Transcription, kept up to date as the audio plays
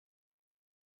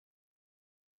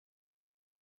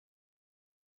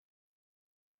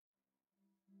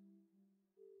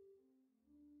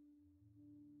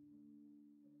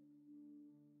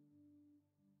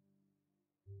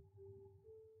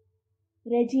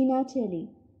Regina Coeli.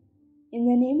 In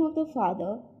the name of the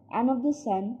Father, and of the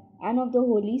Son, and of the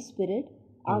Holy Spirit.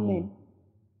 Amen.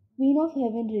 Queen of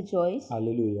heaven, rejoice.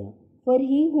 Hallelujah. For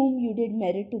he whom you did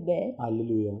merit to bear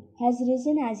Hallelujah. has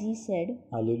risen as he said.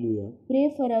 Hallelujah.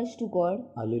 Pray for us to God.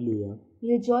 Hallelujah.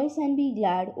 Rejoice and be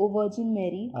glad, O Virgin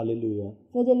Mary. Hallelujah.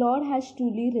 For the Lord has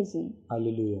truly risen.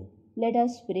 Hallelujah. Let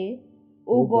us pray.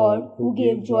 O God, who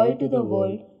gave joy to the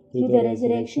world through the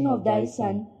resurrection of thy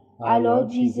Son, our Lord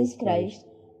Jesus Christ,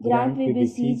 grant, we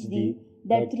beseech thee,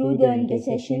 that through the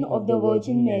intercession of the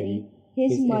Virgin Mary,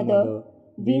 his mother,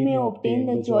 we may obtain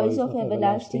the joys of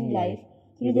everlasting life,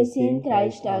 through the same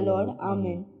Christ our Lord.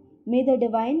 Amen. May the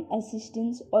divine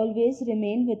assistance always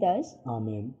remain with us.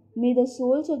 Amen. May the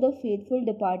souls of the faithful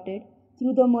departed,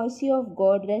 through the mercy of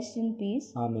God, rest in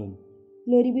peace. Amen.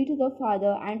 Glory be to the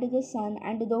Father, and to the Son,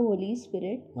 and to the Holy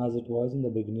Spirit. As it was in the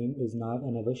beginning, is now,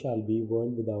 and ever shall be,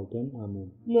 world without end.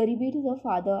 Amen. Glory be to the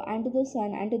Father, and to the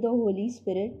Son, and to the Holy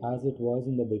Spirit. As it was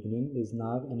in the beginning, is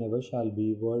now, and ever shall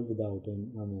be, world without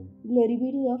end. Amen. Glory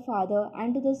be to the Father,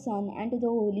 and to the Son, and to the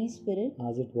Holy Spirit.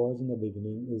 As it was in the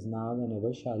beginning, is now, and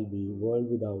ever shall be,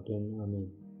 world without end. Amen.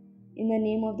 In the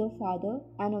name of the Father,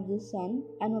 and of the Son,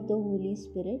 and of the Holy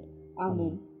Spirit.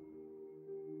 Amen.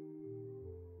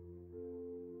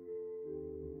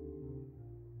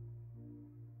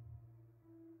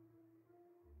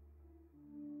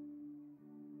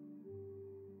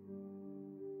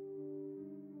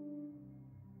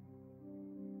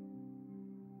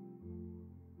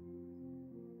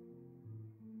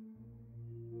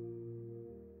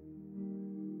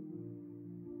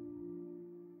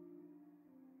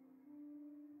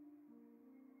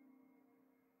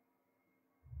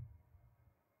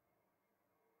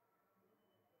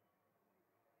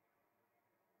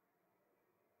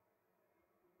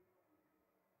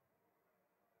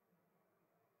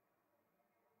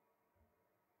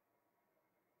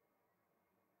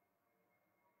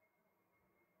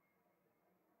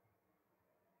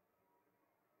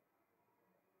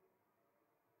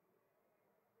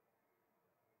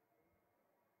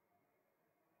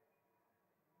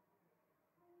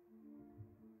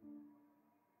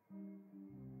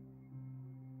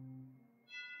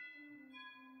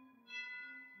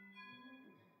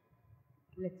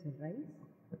 Let's all rise.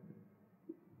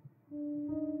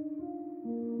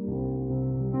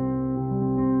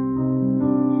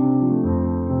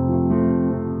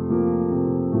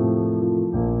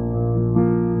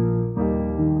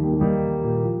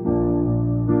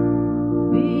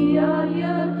 We are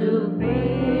here to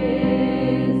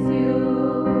praise you.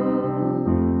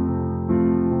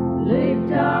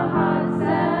 Lift our hearts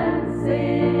and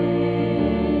sing.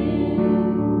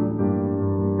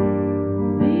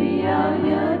 We are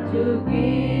here to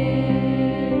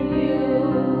give you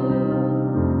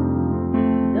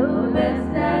the best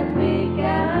that we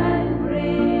can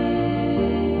bring,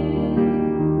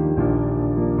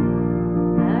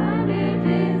 and it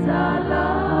is our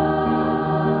love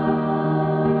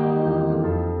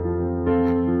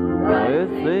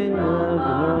rising from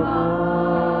our hearts.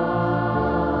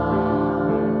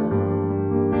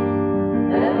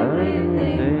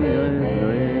 Everything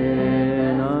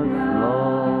within us,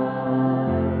 Lord.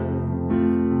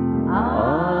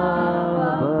 Abba,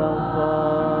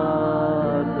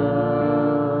 Father,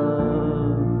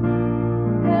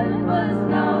 help us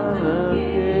now to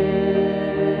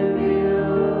give you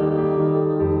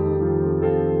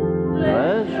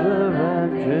pleasure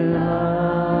and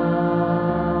delight,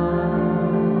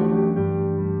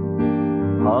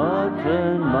 heart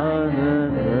and mind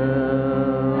and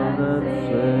will that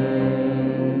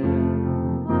sing,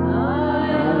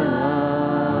 I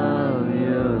love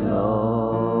you, Lord.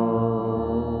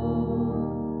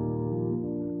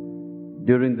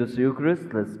 During this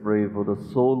Eucharist, let's pray for the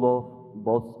soul of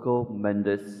Bosco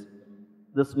Mendes.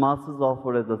 This Mass is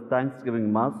offered as a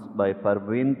Thanksgiving Mass by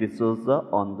Parveen D'Souza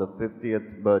on the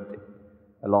 50th birthday.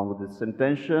 Along with this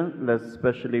intention, let's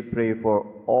specially pray for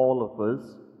all of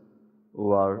us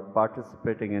who are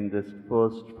participating in this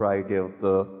first Friday of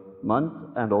the month,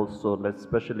 and also let's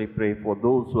specially pray for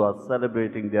those who are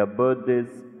celebrating their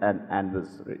birthdays and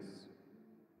anniversaries.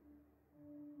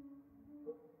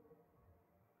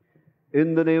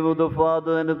 In the name of the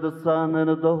Father, and of the Son, and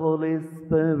of the Holy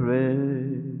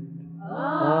Spirit.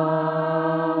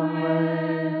 Amen.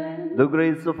 The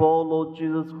grace of our Lord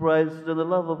Jesus Christ, and the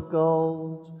love of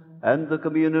God, and the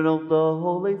communion of the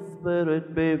Holy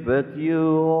Spirit be with you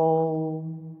all.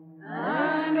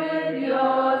 And with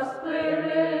your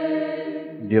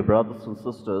spirit. Dear brothers and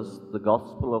sisters, the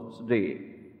Gospel of today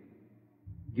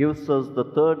gives us the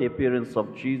third appearance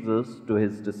of Jesus to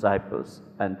his disciples,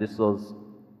 and this was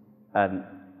an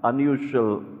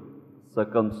unusual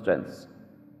circumstance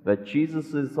where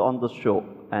Jesus is on the shore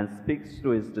and speaks to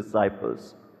his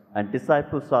disciples, and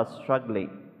disciples are struggling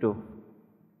to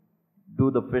do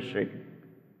the fishing,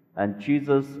 and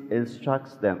Jesus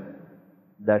instructs them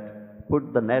that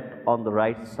put the net on the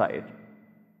right side.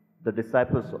 The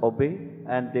disciples obey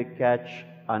and they catch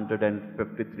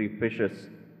 153 fishes,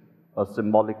 a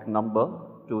symbolic number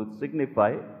to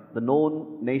signify the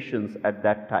known nations at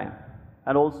that time.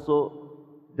 And also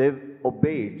they've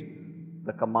obeyed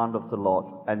the command of the Lord,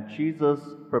 and Jesus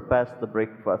prepares the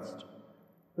breakfast,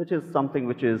 which is something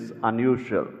which is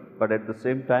unusual, but at the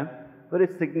same time very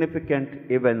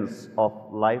significant events of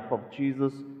life of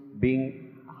Jesus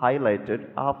being highlighted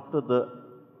after the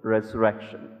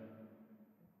resurrection.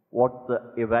 What the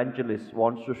evangelist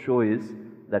wants to show is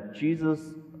that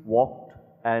Jesus walked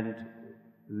and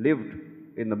lived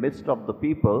in the midst of the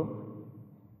people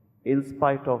in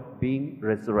spite of being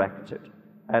resurrected.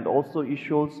 And also he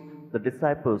shows the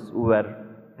disciples who were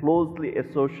closely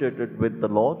associated with the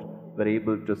Lord were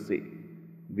able to see.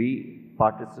 We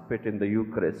participate in the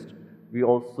Eucharist. We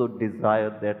also desire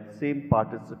that same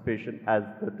participation as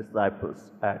the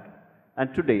disciples had.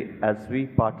 And today, as we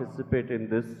participate in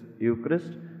this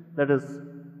Eucharist, let us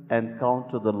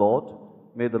encounter the Lord.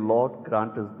 May the Lord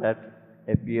grant us that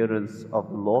appearance of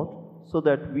the Lord, so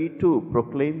that we too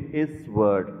proclaim His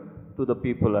word to the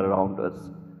people around us.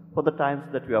 For the times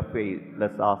that we have failed,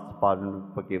 let's ask pardon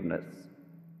and forgiveness.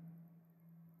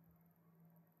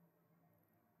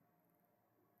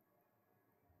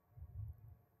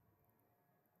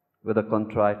 With a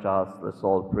contrite heart, let's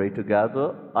all pray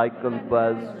together. I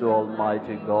confess to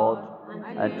Almighty God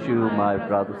and to my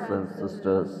brothers and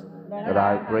sisters that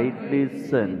I have greatly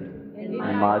sinned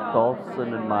in my thoughts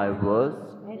and in my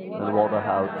words, and what I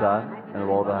have done and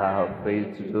what I have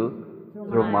failed to do,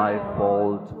 through my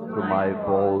fault,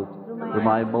 through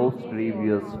my most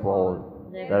grievous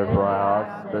fault. Therefore I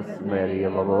ask Blessed Mary,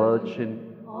 ever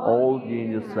Virgin, all the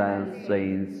angels and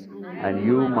saints, and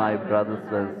you, my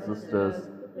brothers and sisters,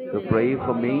 to pray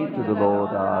for me to the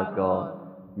Lord our God.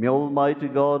 May Almighty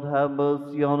God have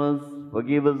mercy on us,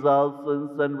 forgive us our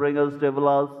sins, and bring us to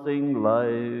everlasting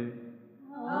life.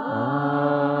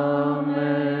 Amen.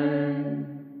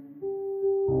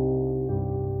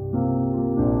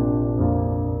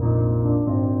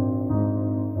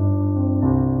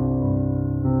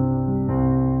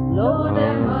 Lord,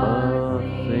 have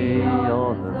mercy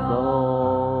on us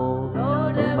all.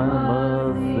 Lord, have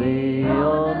mercy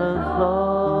on us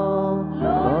all.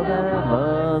 Lord, have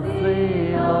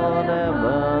mercy, Lord, have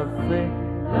mercy.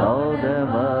 Lord, have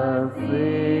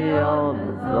mercy on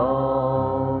us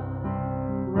all.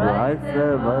 Christ,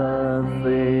 have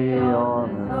mercy on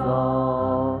us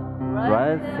all.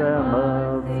 Christ, have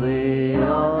mercy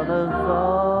on us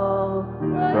all.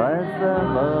 Christ, have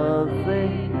mercy.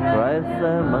 Christ,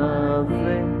 have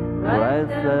mercy.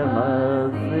 Christ, have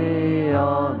mercy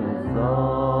on us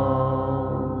all.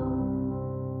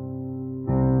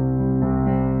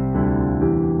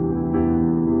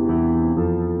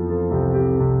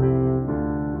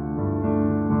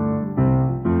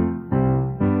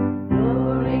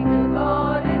 Glory to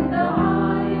God in the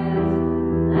highest,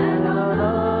 and on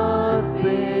earth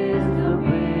peace to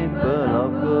people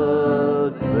of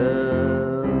good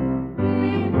will.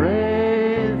 We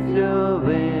praise you,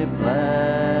 we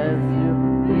bless you,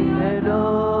 we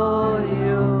adore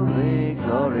you, we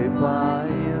glorify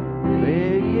you, we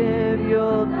give you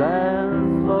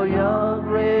thanks for your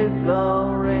great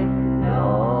glory,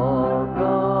 Lord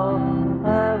God,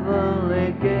 heavenly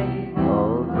King,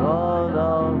 oh God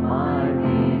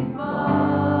Almighty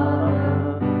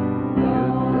Father, you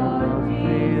Lord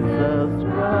Jesus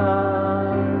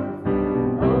Christ,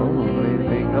 only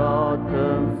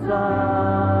begotten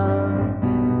Son,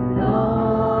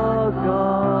 Lord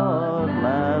God,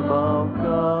 Lamb of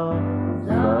God,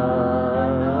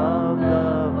 Son of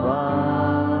the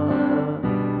Father,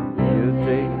 you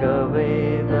take away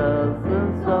the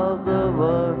sins of the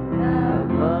world, have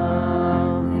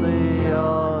mercy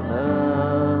on us.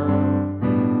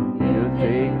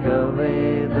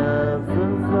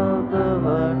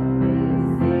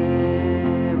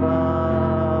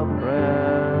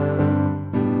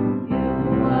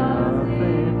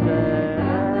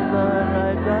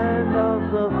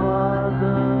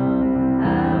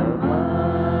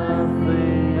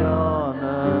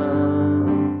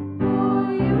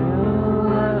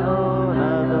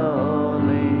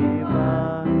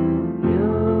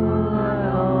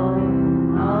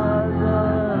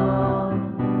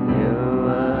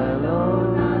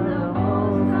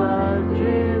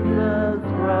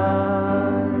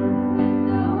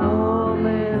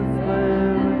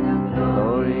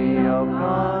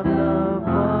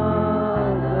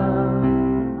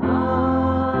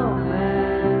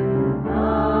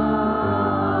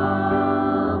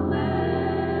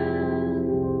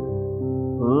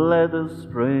 us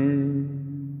pray.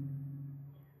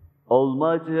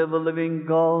 Almighty ever-living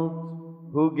God,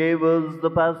 who gave us the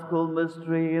Paschal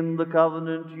mystery in the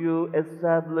covenant you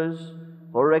established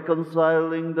for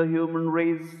reconciling the human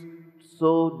race,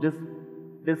 so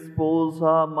dispose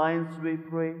our minds, we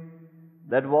pray,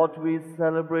 that what we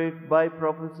celebrate by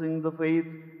professing the faith,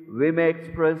 we may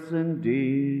express in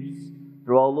deeds.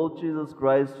 Through our Lord Jesus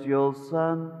Christ, your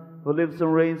Son, who lives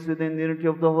and reigns within the unity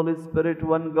of the Holy Spirit,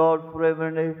 one God, forever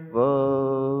and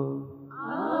ever.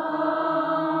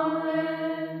 Amen.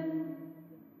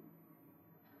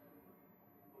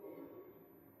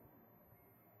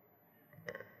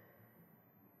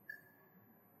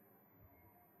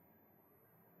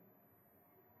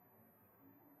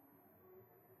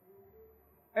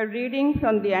 A reading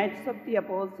from the Acts of the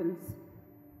Apostles.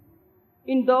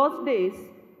 In those days,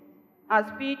 as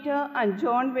Peter and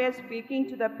John were speaking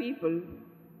to the people,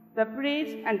 the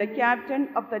priest and the captain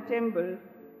of the temple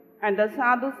and the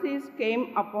Sadducees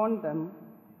came upon them,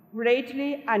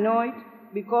 greatly annoyed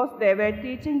because they were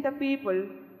teaching the people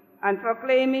and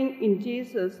proclaiming in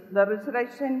Jesus the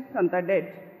resurrection from the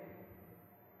dead.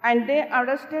 And they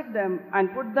arrested them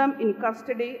and put them in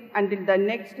custody until the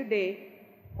next day,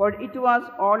 for it was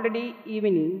already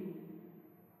evening.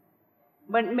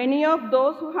 But many of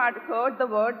those who had heard the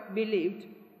word believed,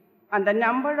 and the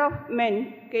number of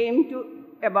men came to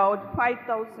about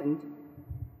 5,000.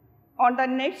 On the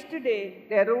next day,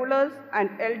 the rulers and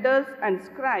elders and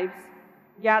scribes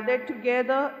gathered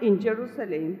together in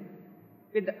Jerusalem,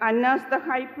 with Annas the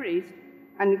high priest,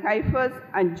 and Caiaphas,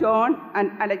 and John,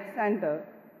 and Alexander,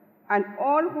 and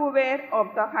all who were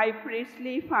of the high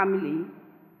priestly family.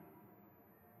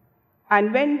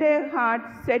 And when they had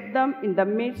set them in the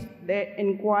midst, they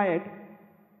inquired,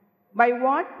 "By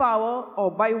what power or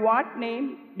by what name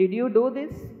did you do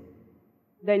this?"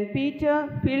 Then Peter,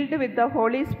 filled with the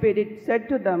Holy Spirit, said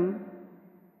to them,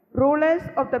 "Rulers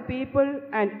of the people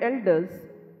and elders,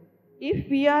 if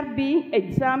we are being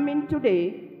examined today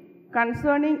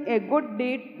concerning a good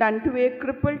deed done to a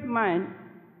crippled man,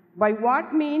 by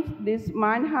what means this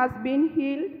man has been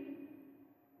healed,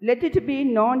 let it be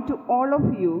known to all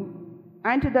of you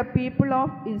and to the people of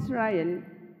Israel,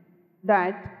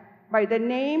 that by the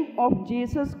name of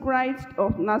Jesus Christ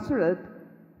of Nazareth,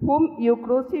 whom you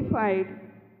crucified,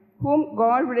 whom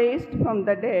God raised from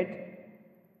the dead,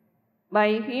 by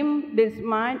him this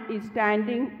man is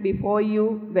standing before you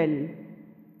well.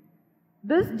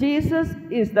 This Jesus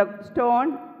is the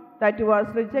stone that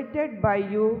was rejected by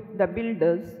you, the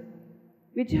builders,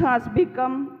 which has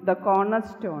become the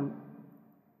cornerstone.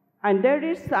 And there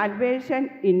is salvation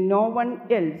in no one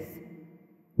else,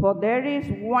 for there is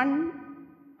one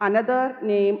another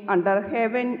name under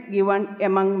heaven given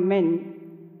among men,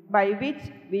 by which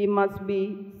we must be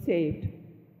saved."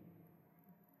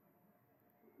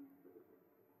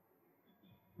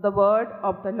 The word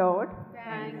of the Lord.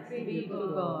 Thanks be to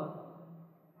God.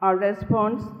 Our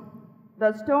response: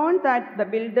 the stone that the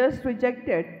builders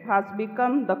rejected has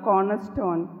become the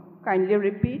cornerstone. Kindly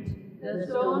repeat. The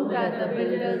stone that the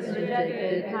builders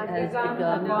rejected has become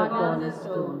the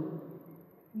cornerstone.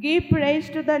 Give praise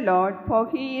to the Lord, for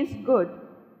he is good.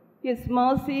 His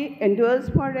mercy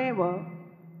endures forever.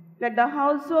 Let the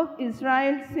house of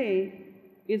Israel say,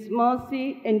 his mercy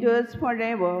endures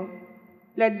forever.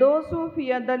 Let those who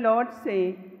fear the Lord say,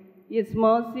 his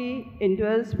mercy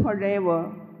endures forever.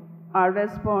 Our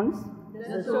response: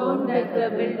 the stone that the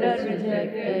builders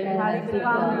rejected has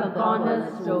become the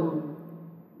cornerstone.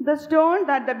 The stone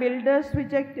that the builders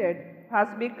rejected has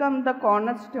become the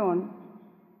cornerstone.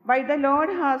 By the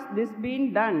Lord has this been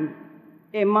done,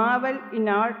 a marvel in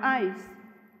our eyes.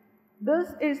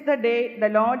 This is the day the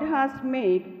Lord has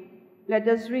made. Let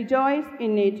us rejoice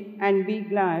in it and be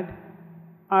glad.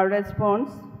 Our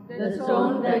response: the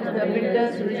stone that the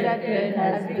builders rejected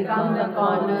has become the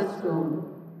cornerstone.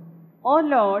 O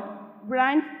Lord,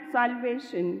 grant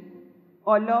salvation.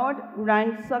 O Lord,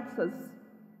 grant success.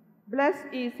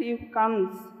 Blessed is he who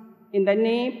comes in the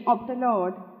name of the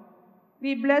Lord.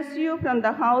 We bless you from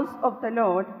the house of the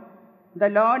Lord. The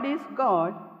Lord is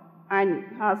God and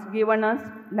has given us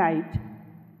light.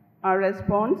 Our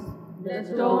response: the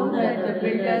stone that the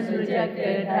builders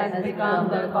rejected has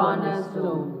become the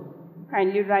cornerstone.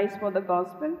 Kindly rise for the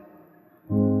gospel.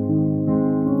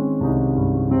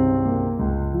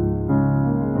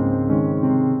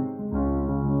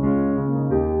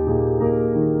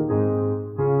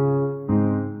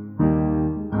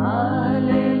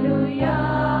 Hallelujah.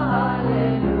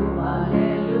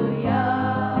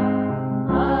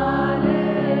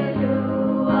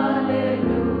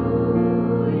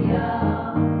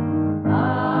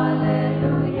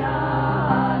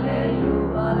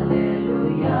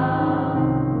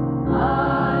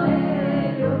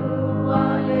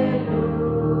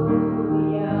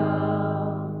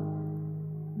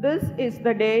 This is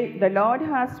the day the Lord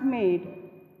has made.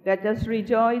 Let us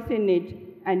rejoice in it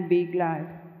and be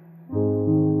glad.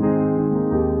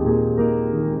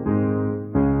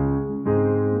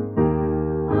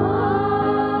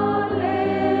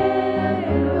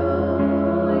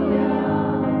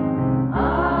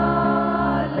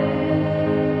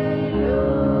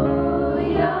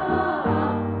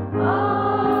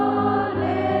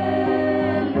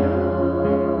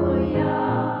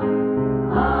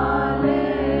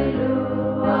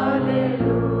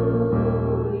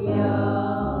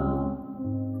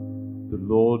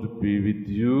 Be with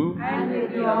you. And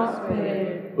with your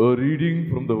spirit. A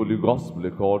reading from the Holy Gospel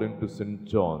according to St.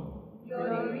 John.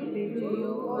 Glory be to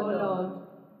you, O Lord.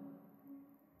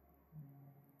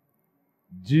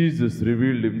 Jesus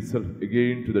revealed himself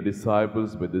again to the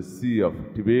disciples by the Sea of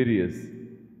Tiberias.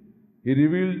 He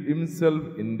revealed himself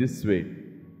in this way.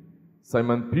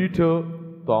 Simon Peter,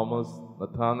 Thomas,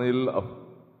 Nathanael of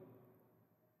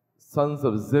sons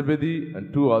of Zebedee,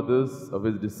 and 2 others of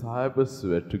his disciples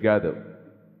were together.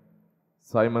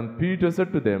 Simon Peter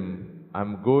said to them, I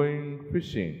am going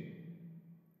fishing.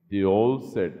 They all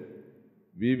said,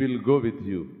 we will go with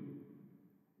you.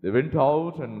 They went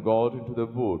out and got into the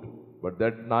boat, but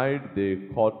that night they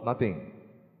caught nothing.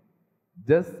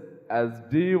 Just as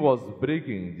day was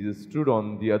breaking, Jesus stood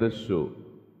on the other shore.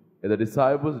 And the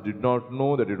disciples did not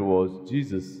know that it was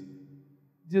Jesus.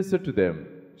 Jesus said to them,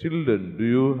 Children, do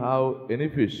you have any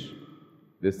fish?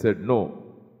 They said, No.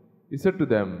 He said to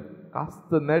them, Cast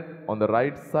the net on the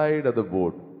right side of the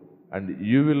boat, and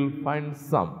you will find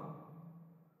some.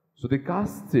 So they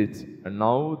cast it, and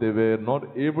now they were not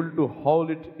able to haul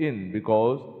it in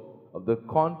because of the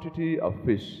quantity of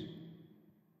fish.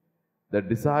 The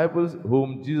disciples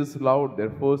whom Jesus loved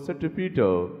therefore said to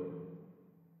Peter,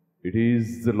 It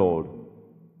is the Lord.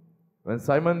 When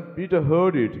Simon Peter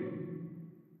heard it,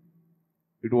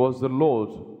 it was the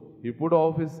Lord. He put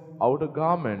off his outer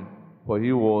garment, for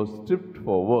he was stripped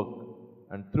for work,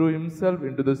 and threw himself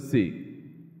into the sea.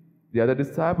 The other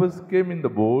disciples came in the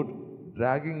boat,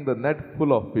 dragging the net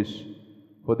full of fish,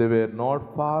 for they were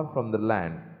not far from the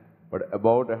land, but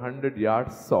about 100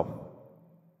 yards off.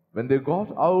 When they got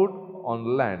out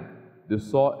on land, they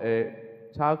saw a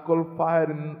charcoal fire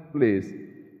in place,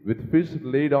 with fish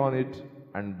laid on it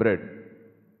and bread.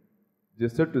 They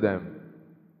said to them,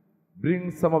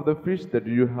 Bring some of the fish that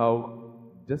you have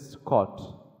just caught.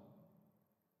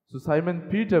 So Simon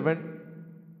Peter went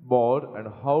aboard and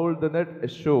hauled the net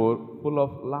ashore full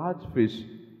of large fish,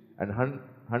 and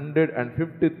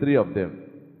 153 of them.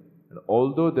 And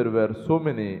although there were so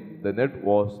many, the net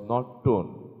was not torn.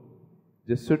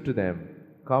 Jesus said to them,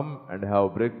 Come and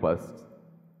have breakfast.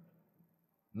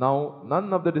 Now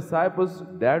none of the disciples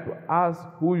dared to ask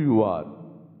who you are.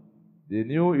 They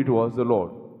knew it was the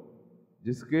Lord.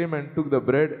 Jesus came and took the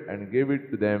bread and gave it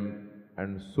to them,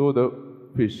 and so the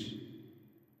fish.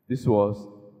 This was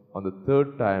on the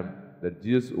 3rd time that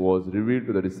Jesus was revealed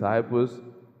to the disciples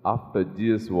after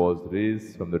Jesus was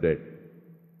raised from the dead.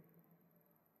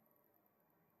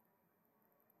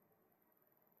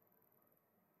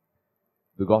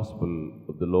 The Gospel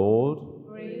of the Lord.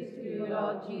 Praise to you,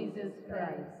 Lord Jesus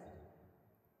Christ.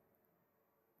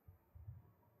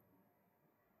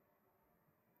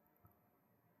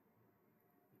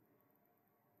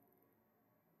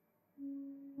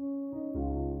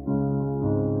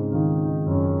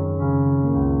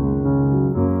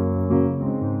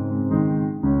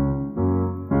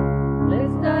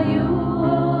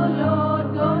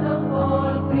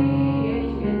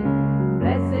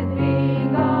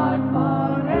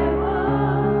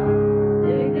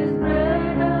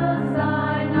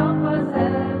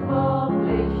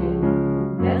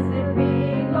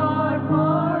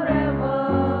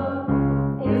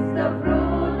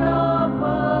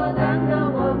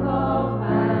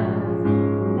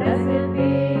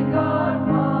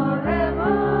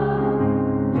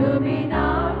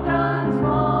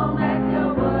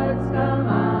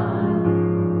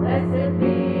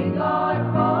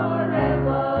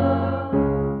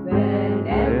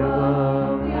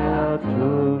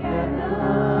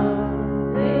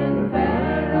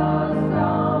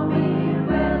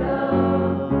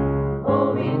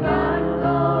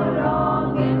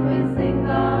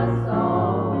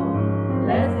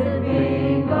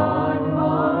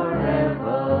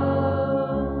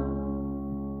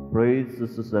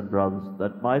 Sisters and brothers,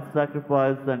 that my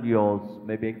sacrifice and yours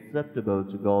may be acceptable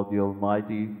to God the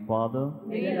Almighty Father.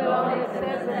 May the Lord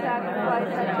accept the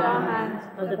sacrifice at your hands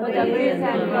for the praise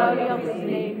and glory of His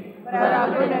name, for our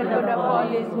good and good of all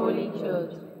His holy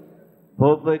church.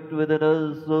 Perfect within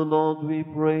us, O Lord, we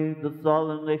pray, the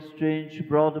solemn exchange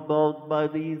brought about by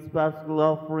these paschal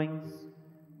offerings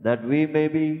that we may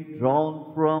be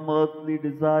drawn from earthly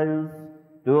desires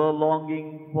to a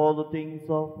longing for the things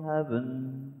of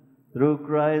heaven, through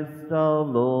Christ our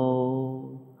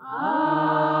Lord.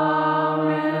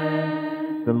 Amen.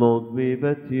 The Lord be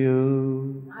with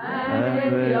you,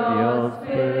 And with your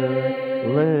spirit.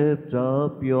 Lift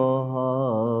up your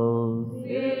hearts.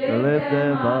 Lift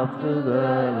them up to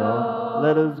the Lord.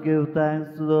 Let us give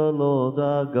thanks to the Lord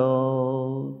our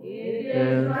God. It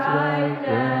is right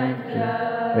and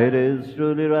just. It is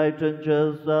truly right and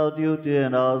just, our duty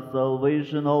and our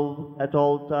salvation at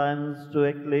all times to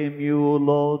acclaim you, O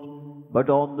Lord, but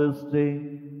on this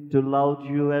day to laud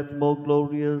you yet more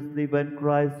gloriously when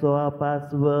Christ, our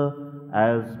Passover,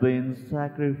 has been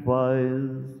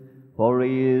sacrificed. For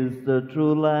he is the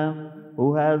true Lamb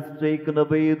who has taken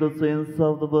away the sins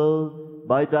of the world.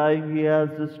 By dying he has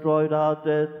destroyed our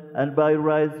death, and by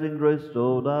rising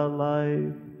restored our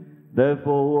life.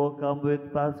 Therefore, come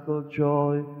with paschal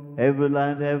joy. Every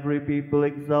land, every people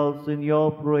exalts in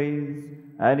your praise,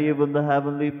 and even the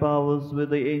heavenly powers with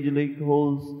the angelic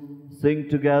hosts sing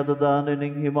together the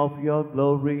unending hymn of your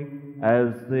glory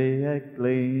as they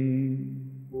acclaim.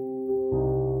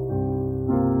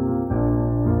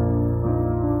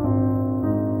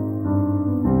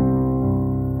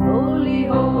 Holy,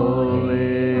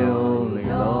 Holy, holy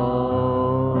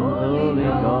Lord, holy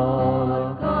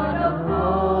God, God of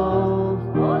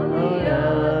hosts, all the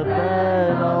earth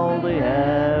and all the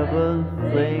heavens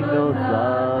sing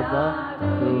Hosanna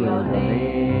to your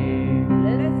name.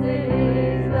 Blessed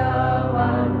is the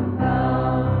one who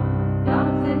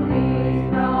comes in peace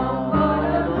from God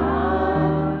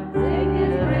above. Sing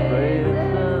his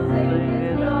praises, sing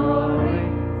his glory,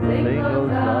 sing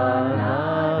Hosanna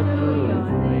to your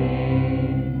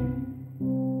name.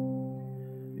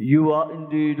 You are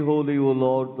indeed holy, O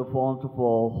Lord, the fount of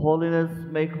all holiness.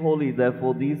 Make holy,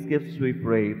 therefore, these gifts, we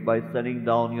pray, by sending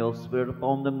down your Spirit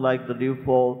upon them like the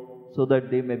dewfall, so that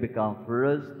they may become for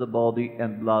us the body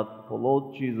and blood for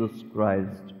Lord Jesus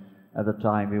Christ. At the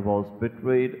time he was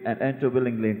betrayed and entered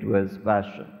willingly into his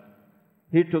passion,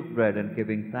 he took bread and,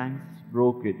 giving thanks,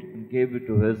 broke it and gave it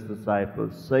to his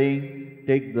disciples, saying,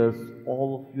 Take this,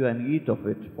 all of you, and eat of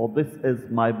it, for this is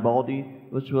my body,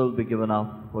 which will be given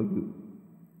up for you.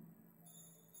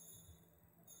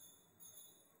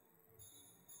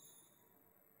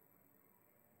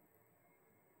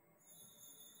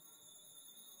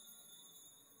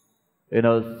 In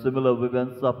a similar way,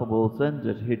 when supper was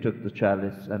ended, he took the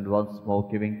chalice, and once more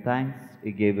giving thanks,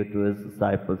 he gave it to his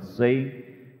disciples, saying,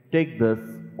 Take this,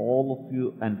 all of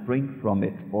you, and drink from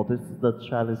it, for this is the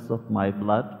chalice of my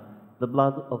blood, the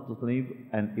blood of the new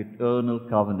and eternal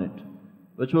covenant,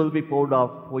 which will be poured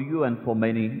out for you and for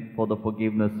many for the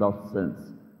forgiveness of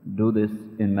sins. Do this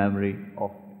in memory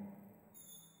of me.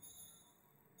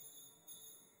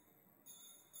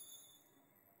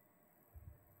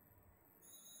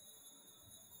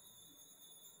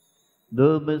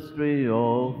 The mystery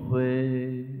of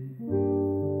faith.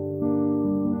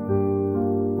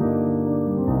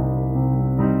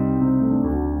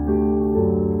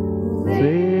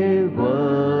 Save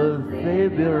us,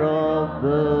 Savior of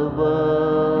the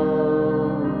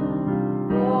world,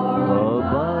 for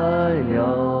by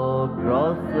your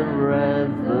cross and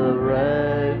resurrection,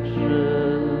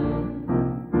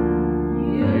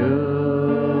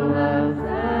 you have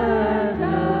set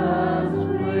us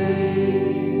free.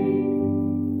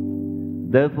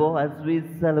 Therefore, as we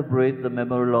celebrate the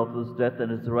memorial of his death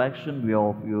and resurrection, we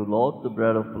offer you, Lord, the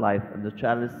bread of life and the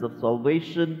chalice of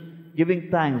salvation, giving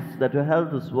thanks that you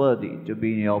held us worthy to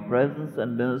be in your presence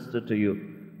and minister to you.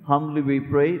 Humbly we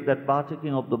pray that,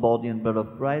 partaking of the body and blood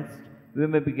of Christ, we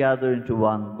may be gathered into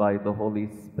one by the Holy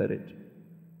Spirit.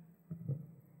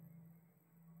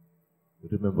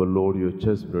 Remember, Lord, your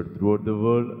church spread throughout the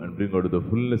world, and bring out of the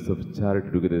fullness of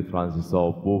charity together with Francis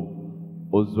our Pope,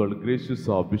 Oswald Gracious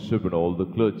our Bishop, and all the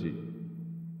clergy.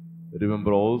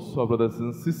 Remember also our brothers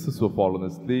and sisters who have fallen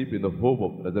asleep in the hope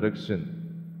of resurrection,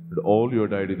 and all who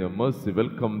have died in your mercy,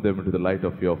 welcome them into the light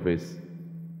of your face.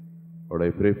 Lord,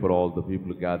 I pray for all the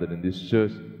people gathered in this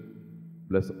church.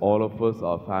 Bless all of us,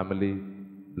 our family.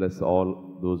 Bless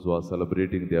all those who are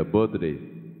celebrating their birthday.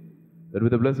 That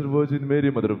with the Blessed Virgin Mary,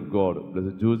 Mother of God,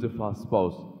 Blessed Joseph, our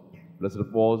spouse, Blessed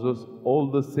apostles, all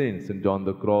the saints, St. John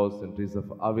the Cross, and Teresa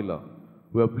of Avila,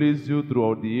 who have pleased you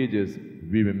throughout the ages,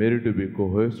 we may merit to be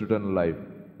co-heirs to eternal life,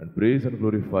 and praise and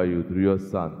glorify you through your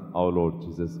Son, our Lord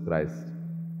Jesus Christ.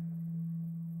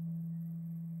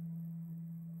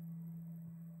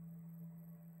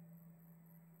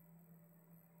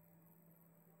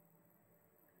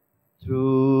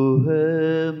 Through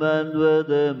him and with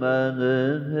him and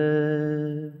in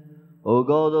him, O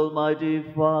God, Almighty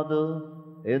Father,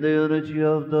 in the unity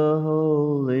of the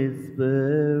Holy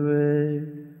Spirit.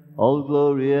 All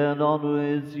glory and honor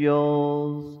is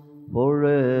yours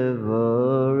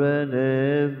forever and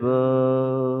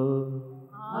ever.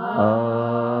 Amen.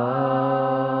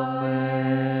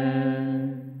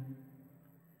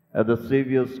 At the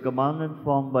Saviour's command,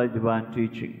 informed by divine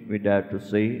teaching, we dare to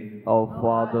say, Our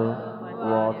Father, who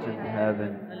art in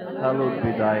heaven, hallowed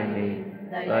be thy name.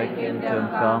 Thy kingdom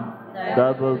come,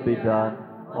 thy will be done,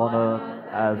 on earth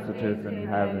as it is in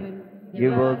heaven.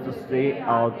 Give us this day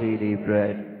our daily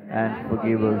bread, and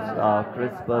forgive us our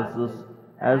trespasses,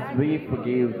 as we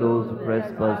forgive those who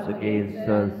trespass against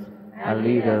us. And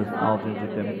lead us not into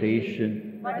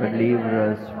temptation, but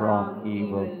deliver us from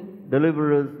evil.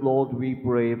 Deliver us, Lord, we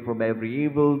pray, from every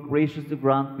evil. Graciously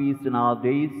grant peace in our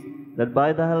days, that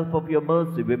by the help of your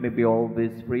mercy we may be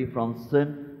always free from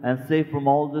sin and safe from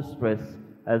all distress,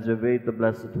 as we await the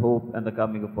blessed hope and the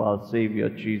coming of our Saviour,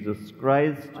 Jesus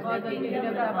Christ. For the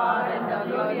kingdom, the power, and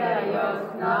the glory are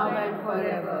yours, now and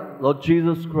forever. Lord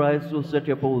Jesus Christ, who said to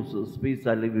your apostles, Peace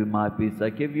I leave you, my peace I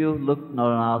give you, look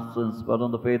not on our sins, but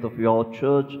on the faith of your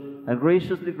church, and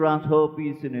graciously grant her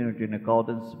peace and unity in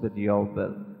accordance with your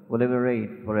will, will ever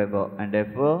reign forever and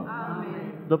ever.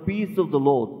 Amen. The peace of the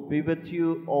Lord be with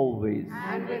you always.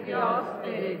 And with your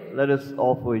spirit. Let us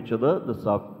offer each other the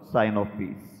sign of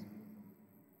peace.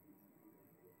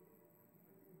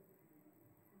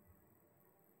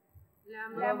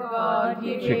 Lamb of God,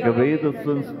 you Take away the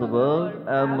sins of the world,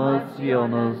 have mercy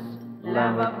on us.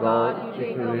 Lamb of God,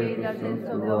 take away the sins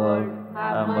of the world,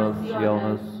 have mercy on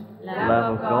us.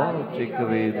 Lamb of God, take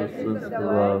away the sins of the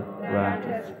world, grant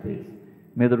us peace.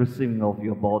 May the receiving of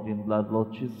your body and blood,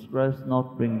 Lord Jesus Christ,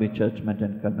 not bring me judgment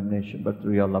and condemnation, but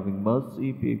through your loving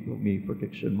mercy, be for me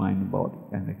protection, mind and body,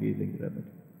 and a healing remedy.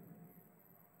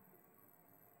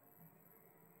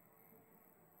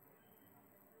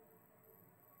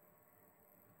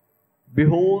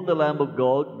 Behold the Lamb of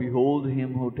God, behold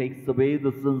him who takes away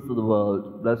the sins of the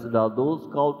world. Blessed are those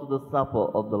called to the supper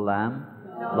of the Lamb.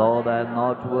 Lord, I am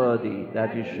not worthy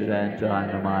that you should enter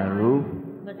under my roof,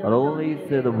 but only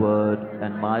say the word,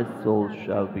 and my soul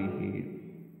shall be healed.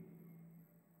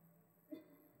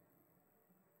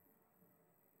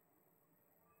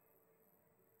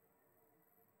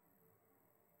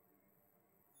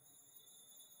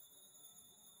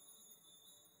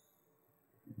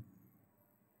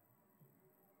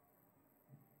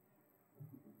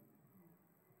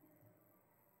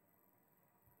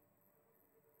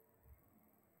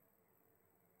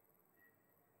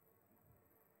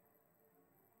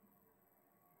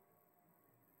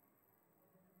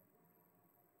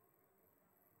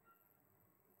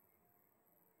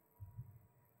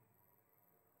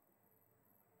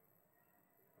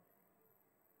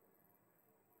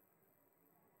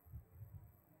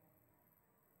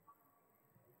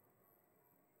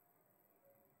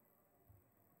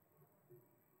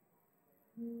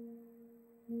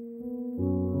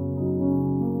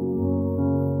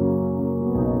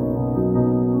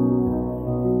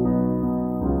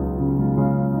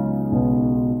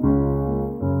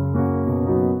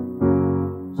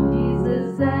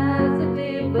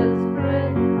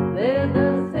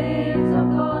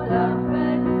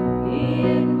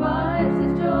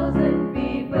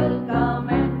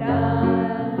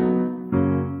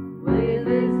 With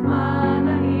his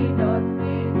manna he taught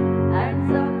me, and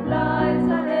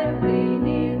supplies our every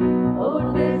need.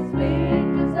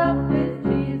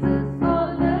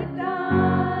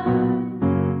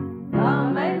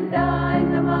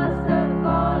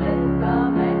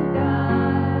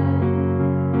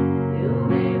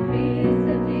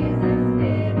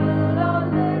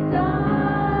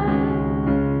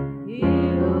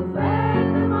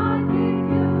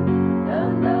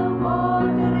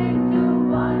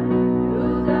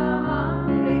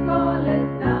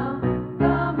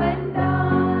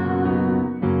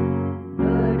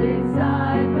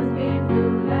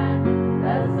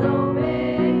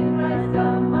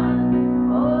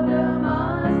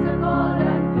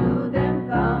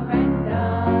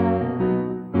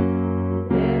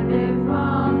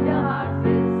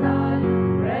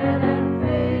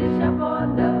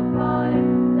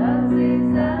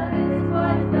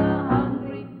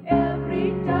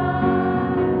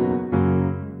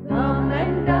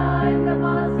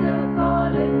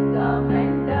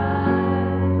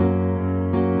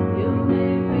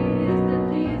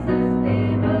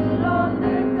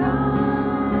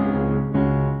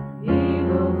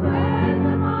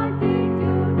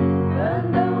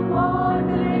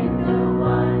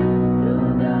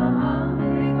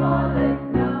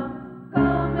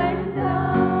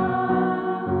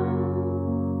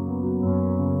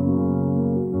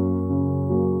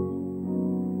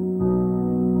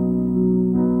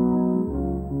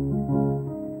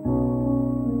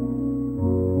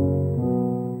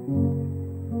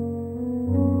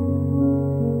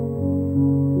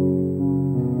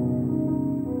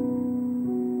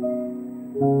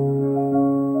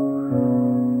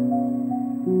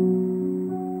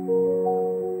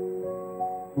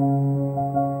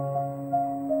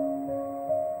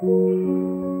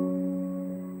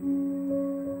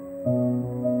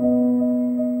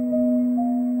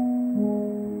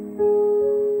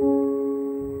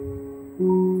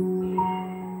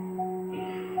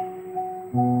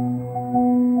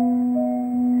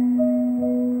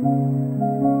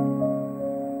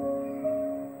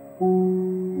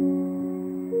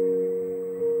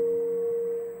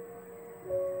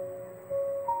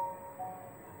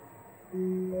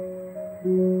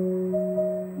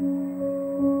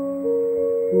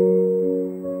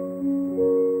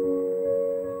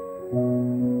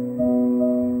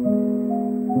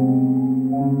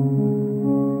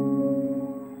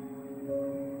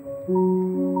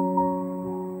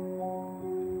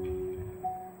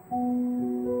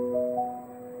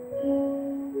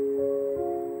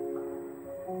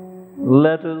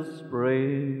 Let us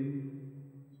pray.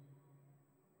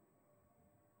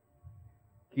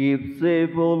 Keep safe,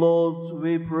 O Lord,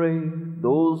 we pray,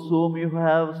 those whom you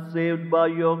have saved by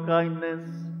your kindness,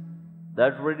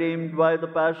 that redeemed by the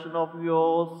passion of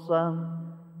your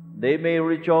Son, they may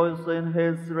rejoice in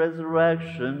his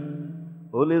resurrection,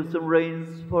 who lives and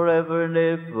reigns forever and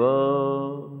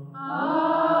ever.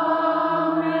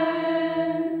 Amen.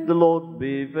 The Lord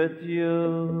be with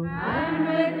you. And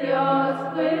with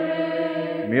your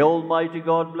spirit. May Almighty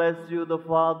God bless you, the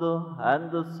Father,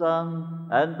 and the Son,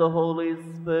 and the Holy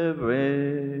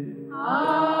Spirit.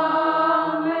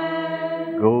 Amen.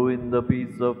 Go in the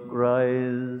peace of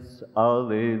Christ.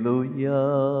 Alleluia.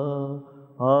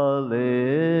 Alleluia.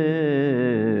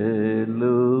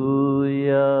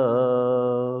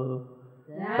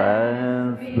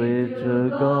 Thanks be to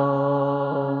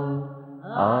God.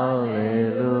 Alleluia.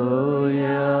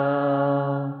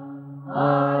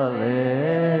 Alleluia.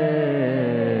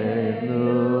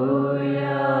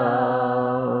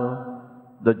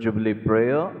 The Jubilee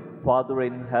Prayer. Father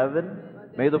in heaven,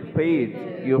 may the faith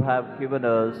you have given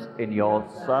us in your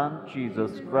Son,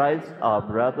 Jesus Christ, our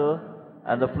brother,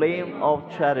 and the flame of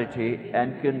charity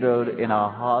enkindled in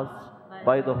our hearts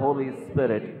by the Holy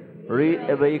Spirit,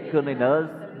 reawaken in us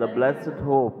the blessed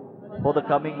hope for the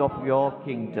coming of your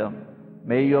kingdom.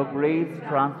 May your grace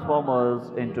transform us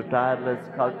into tireless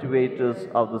cultivators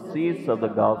of the seeds of the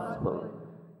gospel.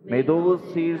 May those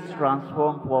seeds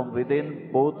transform from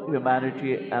within both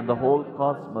humanity and the whole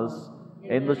cosmos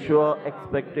in the sure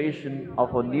expectation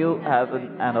of a new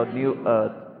heaven and a new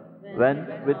earth, when,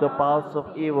 with the powers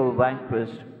of evil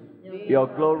vanquished, your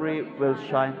glory will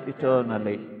shine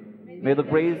eternally. May the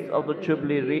grace of the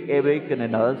Jubilee reawaken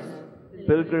in us,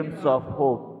 pilgrims of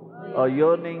hope, a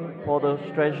yearning for the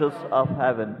treasures of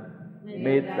heaven.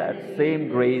 May that same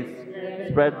grace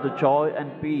spread the joy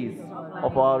and peace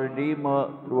of our Redeemer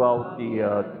throughout the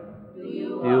earth.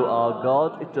 You are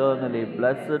God, eternally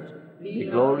blessed, be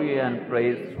glory and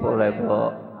praise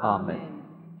forever. Amen.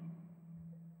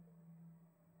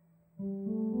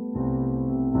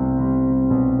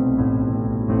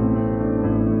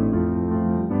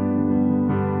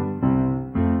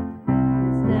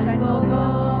 Stand for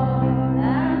God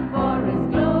and for His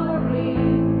glory,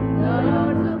 the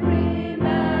Lord supreme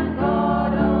and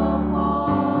God of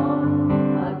all.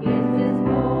 Against His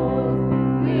foes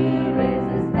we raise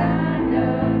a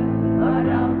standard,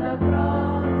 around the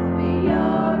cross we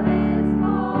are His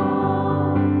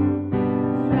cause.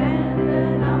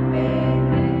 Strengthen our faith,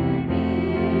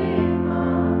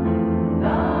 Redeemer,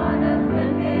 guard us when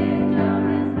nature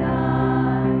is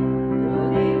night. To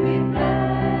Thee we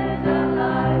pledge our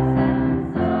lives and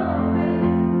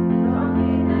service, strong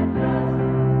in our trust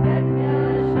that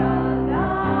ne'er shall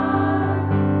die.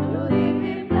 To Thee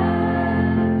we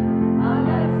pledge our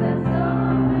lives and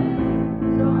service,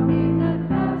 strong in our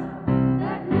trust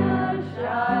that ne'er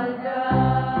shall die.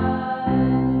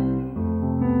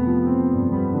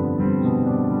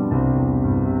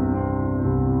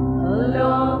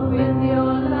 Along with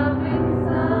your loving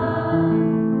Son,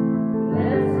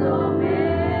 bless, O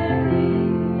Mary,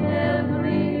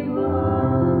 everyone.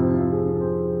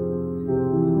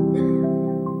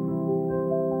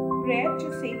 Prayer to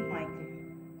Saint Michael.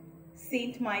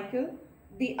 Saint Michael,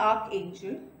 the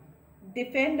Archangel,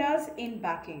 defend us in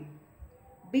battle.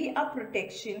 Be our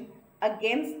protection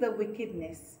against the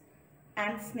wickedness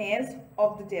and snares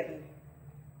of the devil.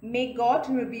 May God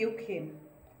rebuke him.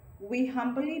 We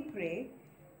humbly pray,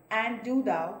 and do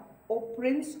thou, O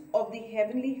Prince of the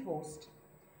heavenly host,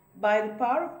 by the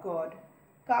power of God,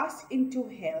 cast into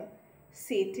hell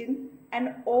Satan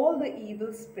and all the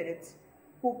evil spirits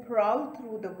who prowl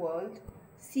through the world,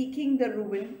 seeking the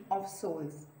ruin of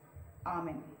souls.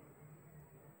 Amen.